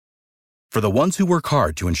For the ones who work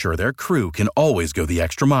hard to ensure their crew can always go the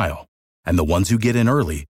extra mile, and the ones who get in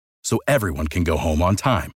early so everyone can go home on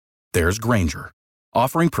time, there's Grainger,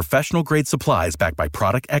 offering professional-grade supplies backed by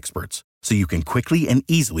product experts so you can quickly and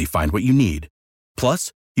easily find what you need.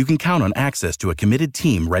 Plus, you can count on access to a committed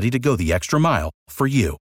team ready to go the extra mile for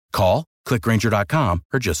you. Call, click Grainger.com,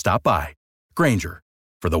 or just stop by. Grainger,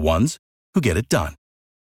 for the ones who get it done.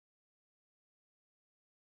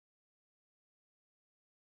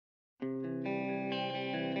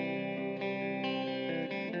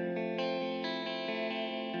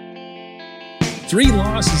 Three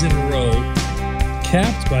losses in a row,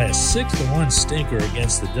 capped by a 6-1 stinker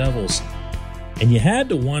against the Devils. And you had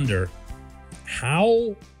to wonder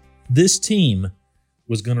how this team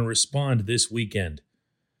was going to respond this weekend.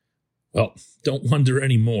 Well, don't wonder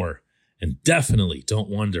anymore. And definitely don't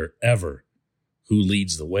wonder ever who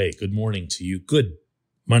leads the way. Good morning to you. Good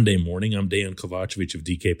Monday morning. I'm Dejan Kovacevic of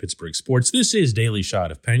DK Pittsburgh Sports. This is Daily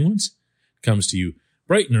Shot of Penguins. It comes to you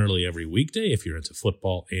bright and early every weekday if you're into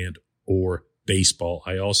football and or baseball.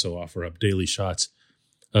 I also offer up daily shots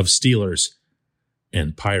of Steelers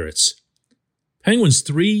and Pirates. Penguins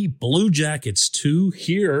 3, Blue Jackets 2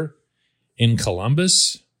 here in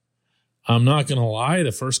Columbus. I'm not going to lie,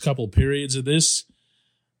 the first couple periods of this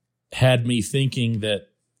had me thinking that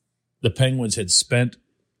the Penguins had spent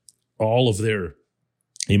all of their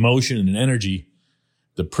emotion and energy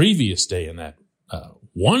the previous day in that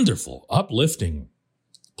wonderful, uplifting,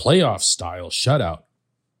 playoff-style shutout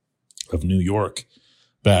of New York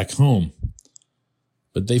back home.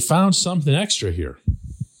 But they found something extra here.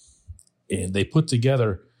 And they put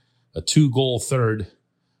together a 2-goal third,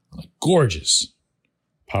 a gorgeous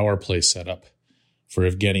power play setup for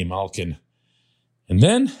Evgeny Malkin. And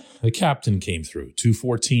then the captain came through.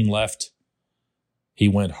 2:14 left. He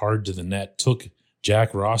went hard to the net, took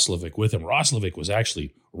Jack Roslovic with him. Roslovic was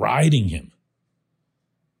actually riding him.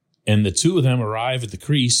 And the two of them arrive at the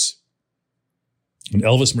crease. And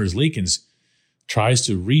Elvis Merzlikins tries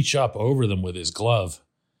to reach up over them with his glove.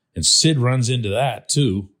 And Sid runs into that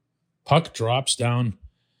too. Puck drops down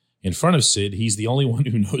in front of Sid. He's the only one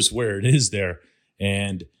who knows where it is there.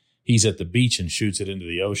 And he's at the beach and shoots it into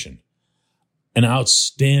the ocean. An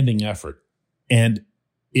outstanding effort. And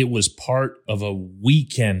it was part of a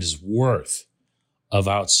weekend's worth of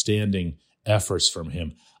outstanding efforts from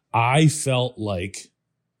him. I felt like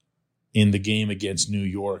in the game against New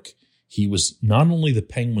York, he was not only the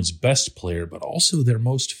Penguins' best player, but also their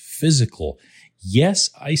most physical. Yes,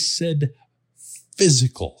 I said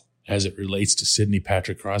physical as it relates to Sidney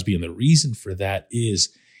Patrick Crosby. And the reason for that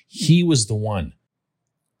is he was the one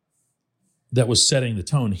that was setting the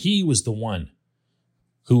tone. He was the one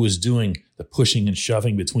who was doing the pushing and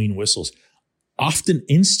shoving between whistles, often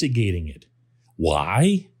instigating it.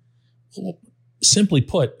 Why? Well, simply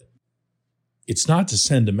put, it's not to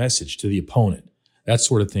send a message to the opponent. That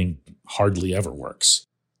sort of thing hardly ever works.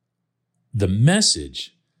 The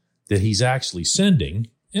message that he's actually sending,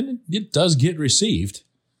 and it does get received,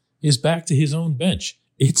 is back to his own bench.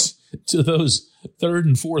 It's to those third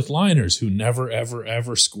and fourth liners who never, ever,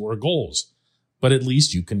 ever score goals. But at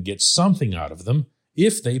least you can get something out of them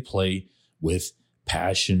if they play with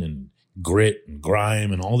passion and grit and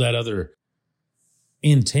grime and all that other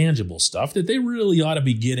intangible stuff that they really ought to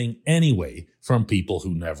be getting anyway from people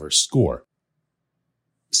who never score.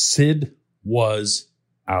 Sid was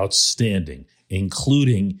outstanding,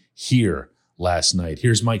 including here last night.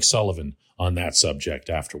 Here's Mike Sullivan on that subject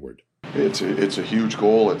afterward. It's a huge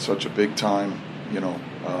goal. It's such a big time,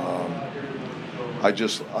 I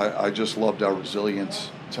just loved our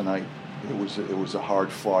resilience tonight. It was a hard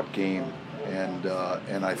fought game, and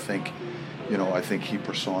I think he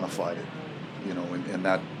personified it. And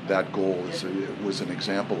that goal was an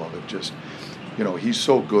example of it. Just, he's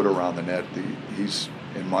so good around the net. He's,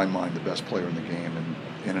 in my mind, the best player in the game and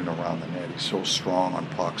in and around the net. He's so strong on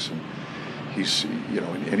pucks, and he's,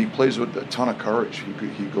 and he plays with a ton of courage.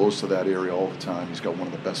 He goes to that area all the time. He's got one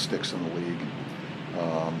of the best sticks in the league.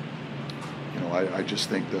 I just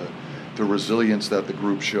think the resilience that the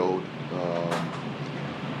group showed,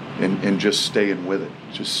 and just staying with it,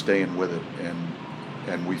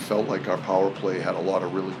 and we felt like our power play had a lot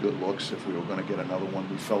of really good looks. If we were going to get another one,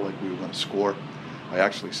 we felt like we were going to score. I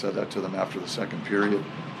actually said that to them after the second period,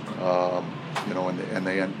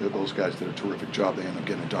 and those guys did a terrific job. They ended up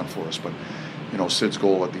getting it done for us, but Sid's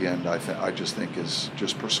goal at the end, I just think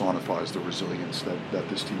just personifies the resilience that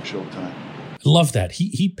this team showed tonight. I love that.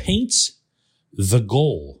 He paints the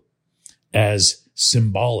goal as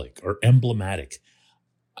symbolic or emblematic.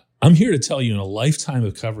 I'm here to tell you, in a lifetime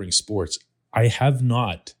of covering sports, I have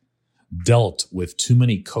not dealt with too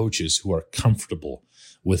many coaches who are comfortable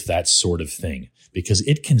with that sort of thing because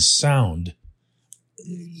it can sound,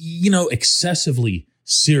 excessively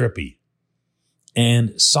syrupy.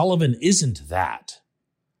 And Sullivan isn't that.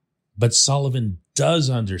 But Sullivan does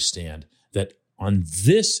understand that on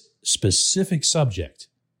this specific subject,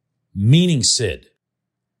 meaning Sid,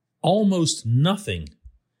 almost nothing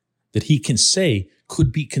that he can say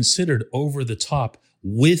could be considered over the top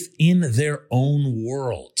within their own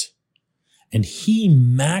world. And he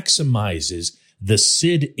maximizes the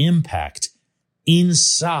Sid impact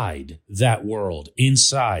inside that world,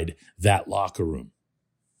 inside that locker room.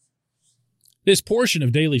 This portion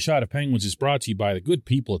of Daily Shot of Penguins is brought to you by the good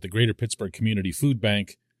people at the Greater Pittsburgh Community Food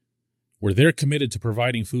Bank, where they're committed to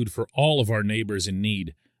providing food for all of our neighbors in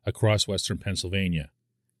need across Western Pennsylvania.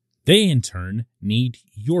 They, in turn, need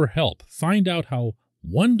your help. Find out how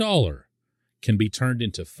 $1 can be turned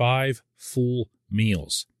into 5 full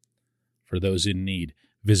meals for those in need.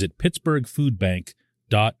 Visit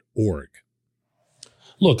pittsburghfoodbank.org.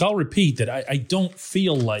 Look, I'll repeat that I don't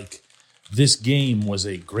feel like this game was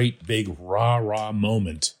a great big rah-rah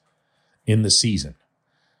moment in the season.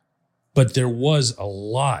 But there was a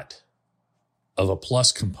lot of a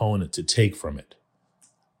plus component to take from it.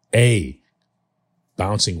 A,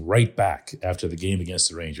 bouncing right back after the game against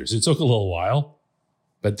the Rangers. It took a little while,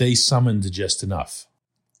 but they summoned just enough.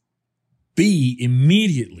 B,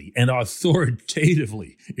 immediately and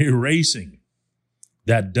authoritatively erasing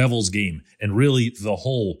that Devils game and really the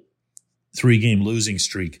whole 3-game losing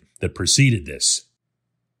streak that preceded this.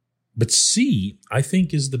 But C, I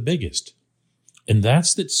think, is the biggest. And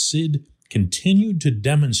that's that Sid continued to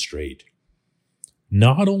demonstrate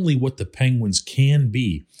not only what the Penguins can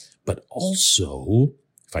be, but also,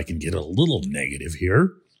 if I can get a little negative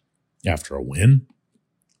here, after a win,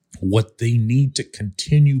 what they need to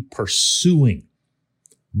continue pursuing.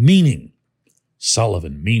 Meaning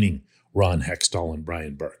Sullivan, meaning Ron Hextall and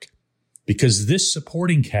Brian Burke. Because this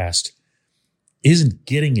supporting cast isn't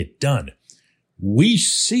getting it done. We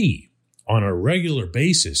see on a regular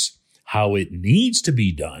basis how it needs to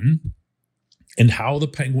be done and how the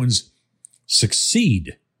Penguins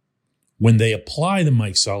succeed when they apply the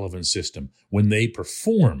Mike Sullivan system, when they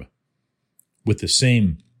perform with the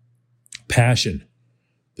same passion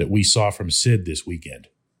that we saw from Sid this weekend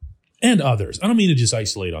and others. I don't mean to just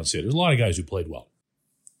isolate on Sid. There's a lot of guys who played well.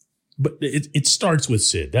 But it starts with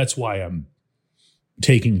Sid. That's why I'm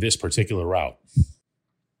taking this particular route.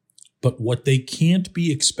 But what they can't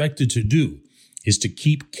be expected to do is to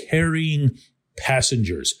keep carrying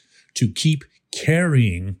passengers, to keep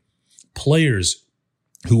carrying players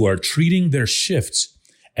who are treating their shifts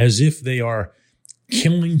as if they are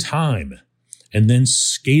killing time and then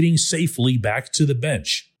skating safely back to the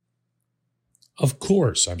bench. Of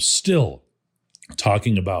course, I'm still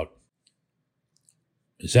talking about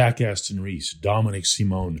Zach Aston-Reese, Dominic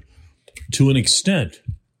Simone, to an extent,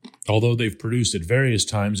 although they've produced at various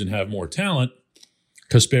times and have more talent,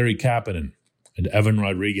 Kasperi Kapanen and Evan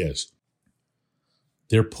Rodriguez.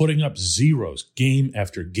 They're putting up zeros game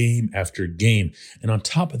after game after game. And on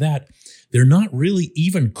top of that, they're not really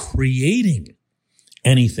even creating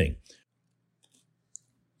anything.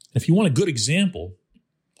 If you want a good example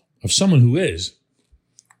of someone who is,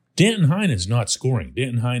 Danton Heinen's not scoring.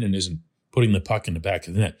 Danton Heinen isn't putting the puck in the back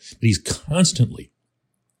of the net, but he's constantly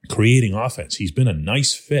creating offense. He's been a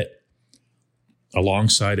nice fit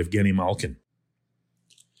alongside of Evgeny Malkin.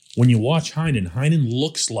 When you watch Heinen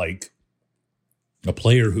looks like a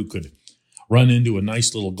player who could run into a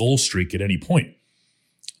nice little goal streak at any point.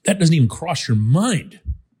 That doesn't even cross your mind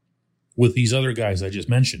with these other guys I just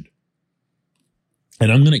mentioned.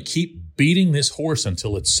 And I'm going to keep beating this horse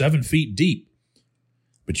until it's 7 feet deep.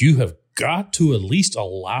 But you have got to at least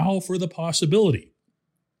allow for the possibility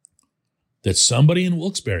that somebody in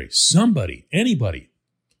Wilkes-Barre, anybody,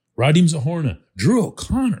 Radim Zahorna, Drew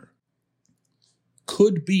O'Connor,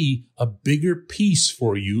 could be a bigger piece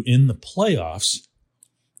for you in the playoffs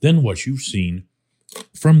than what you've seen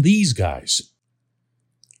from these guys.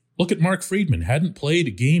 Look at Mark Friedman. Hadn't played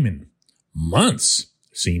a game in months,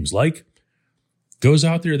 seems like. Goes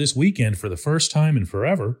out there this weekend for the first time in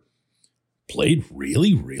forever. Played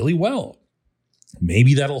really, really well.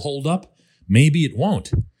 Maybe that'll hold up. Maybe it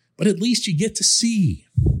won't. But at least you get to see,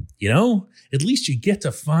 At least you get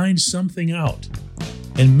to find something out.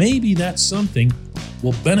 And maybe that something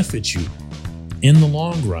will benefit you in the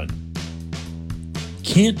long run.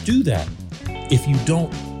 Can't do that if you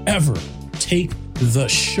don't ever take the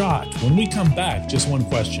shot. When we come back, just one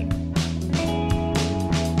question.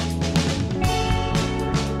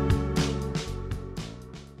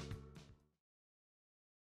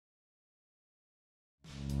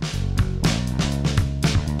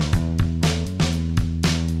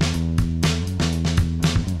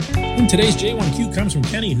 And today's J1Q comes from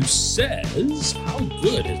Kenny, who says, how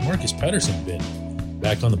good has Marcus Pettersson been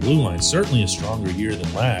back on the blue line? Certainly a stronger year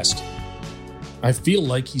than last. I feel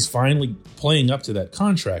like he's finally playing up to that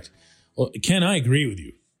contract. Well, Ken, I agree with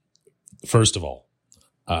you. First of all,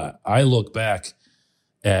 I look back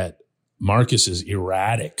at Marcus's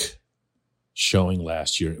erratic showing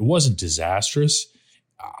last year. It wasn't disastrous.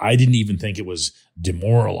 I didn't even think it was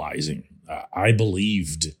demoralizing. I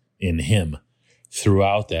believed in him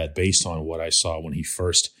throughout that based on what I saw when he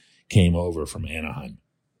first came over from Anaheim.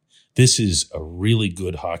 This is a really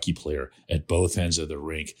good hockey player at both ends of the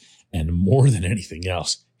rink. And more than anything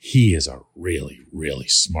else, he is a really, really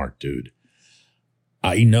smart dude.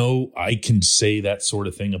 I know I can say that sort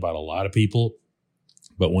of thing about a lot of people,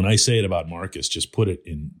 but when I say it about Marcus, just put it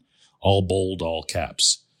in all bold, all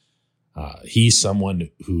caps. He's someone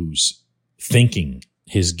who's thinking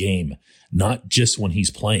his game, not just when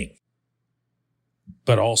he's playing,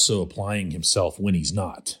 but also applying himself when he's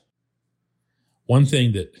not. One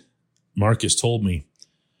thing that Marcus told me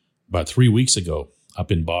about 3 weeks ago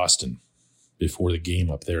up in Boston before the game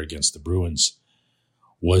up there against the Bruins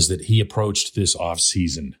was that he approached this past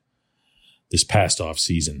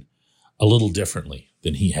offseason, a little differently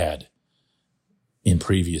than he had in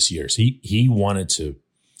previous years. He wanted to,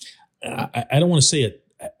 I don't want to say it,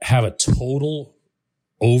 have a total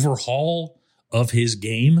overhaul of his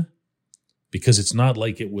game, because it's not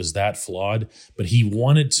like it was that flawed, but he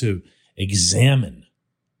wanted to examine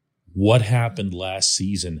what happened last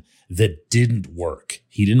season that didn't work.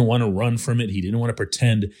 He didn't want to run from it. He didn't want to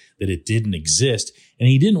pretend that it didn't exist. And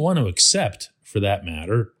he didn't want to accept, for that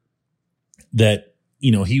matter, that,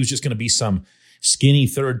 he was just going to be some skinny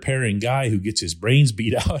third pairing guy who gets his brains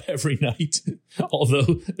beat out every night.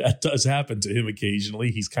 Although that does happen to him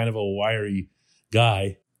occasionally. He's kind of a wiry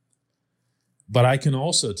guy. But I can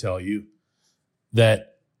also tell you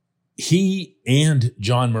that he and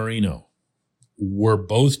John Marino were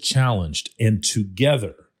both challenged, and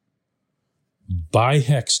together by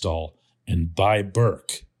Hextall and by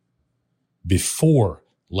Burke before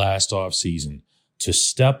last offseason to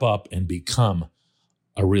step up and become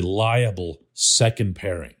a reliable second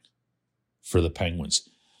pairing for the Penguins.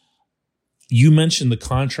 You mentioned the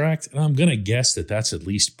contract, and I'm going to guess that that's at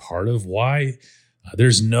least part of why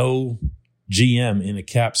there's no GM in a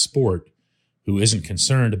cap sport who isn't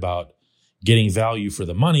concerned about getting value for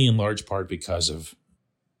the money, in large part because of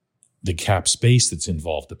the cap space that's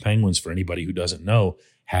involved. The Penguins, for anybody who doesn't know,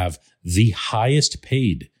 have the highest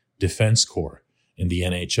paid defense corps in the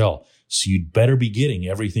NHL. So you'd better be getting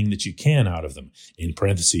everything that you can out of them, in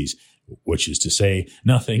parentheses, which is to say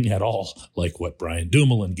nothing at all like what Brian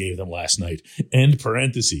Dumoulin gave them last night, end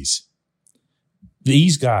parentheses.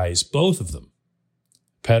 These guys, both of them,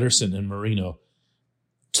 Pettersson and Marino,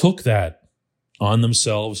 took that on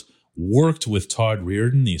themselves, worked with Todd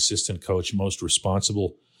Reardon, the assistant coach most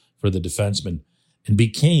responsible for the defensemen, and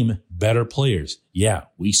became better players. Yeah,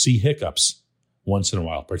 we see hiccups once in a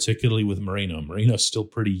while, particularly with Marino. Marino's still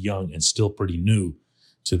pretty young and still pretty new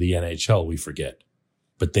to the NHL, we forget.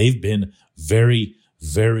 But they've been very,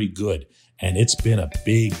 very good, and it's been a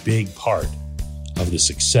big, big part of the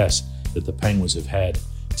success that the Penguins have had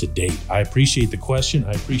to date. I appreciate the question.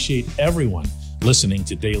 I appreciate everyone listening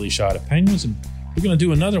to Daily Shot of Penguins, and we're going to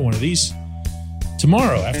do another one of these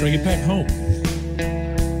tomorrow after I get back home.